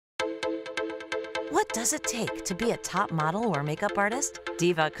What does it take to be a top model or makeup artist?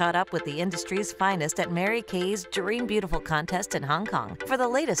 Diva caught up with the industry's finest at Mary Kay's Dream Beautiful contest in Hong Kong for the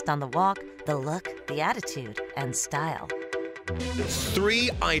latest on the walk, the look, the attitude, and style. 3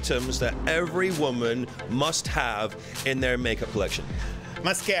 items that every woman must have in their makeup collection.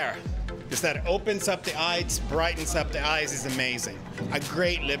 Mascara. Just that opens up the eyes, brightens up the eyes, is amazing. A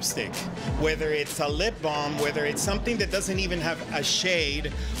great lipstick, whether it's a lip balm, whether it's something that doesn't even have a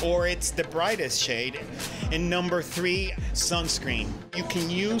shade, or it's the brightest shade. And number 3, sunscreen. You can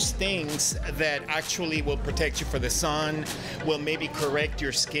use things that actually will protect you for the sun, will maybe correct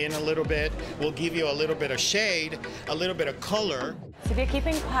your skin a little bit, will give you a little bit of shade, a little bit of color. So if you're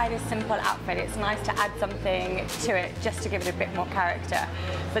keeping quite a simple outfit, it's nice to add something to it just to give it a bit more character.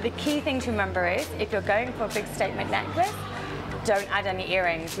 But the key thing to remember is, if you're going for a big statement necklace, don't add any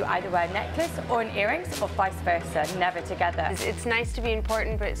earrings. You either wear a necklace or an earrings, or vice versa, never together. It's nice to be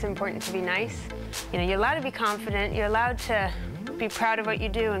important, but it's important to be nice. You know, you're allowed to be confident, you're allowed to be proud of what you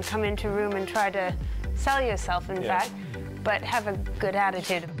do and come into a room and try to sell yourself, in fact, but have a good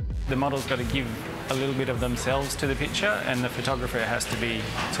attitude. The model's got to give a little bit of themselves to the picture, and the photographer has to be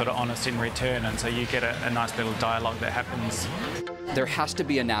sort of honest in return, and so you get a nice little dialogue that happens. There has to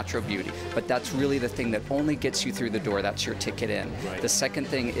be a natural beauty, but that's really the thing that only gets you through the door. That's your ticket in. Right. The second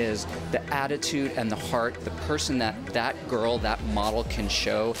thing is the attitude and the heart, the person that girl, that model can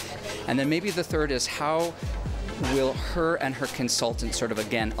show. And then maybe the third is, how will her and her consultant sort of,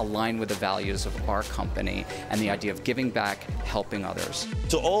 again, align with the values of our company and the idea of giving back, helping others.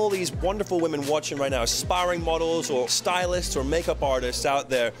 To all these wonderful women watching right now, aspiring models or stylists or makeup artists out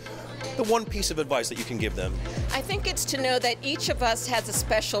there, the one piece of advice that you can give them? I think it's to know that each of us has a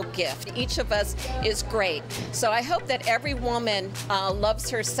special gift. Each of us is great. So I hope that every woman loves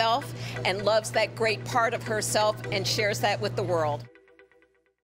herself and loves that great part of herself and shares that with the world.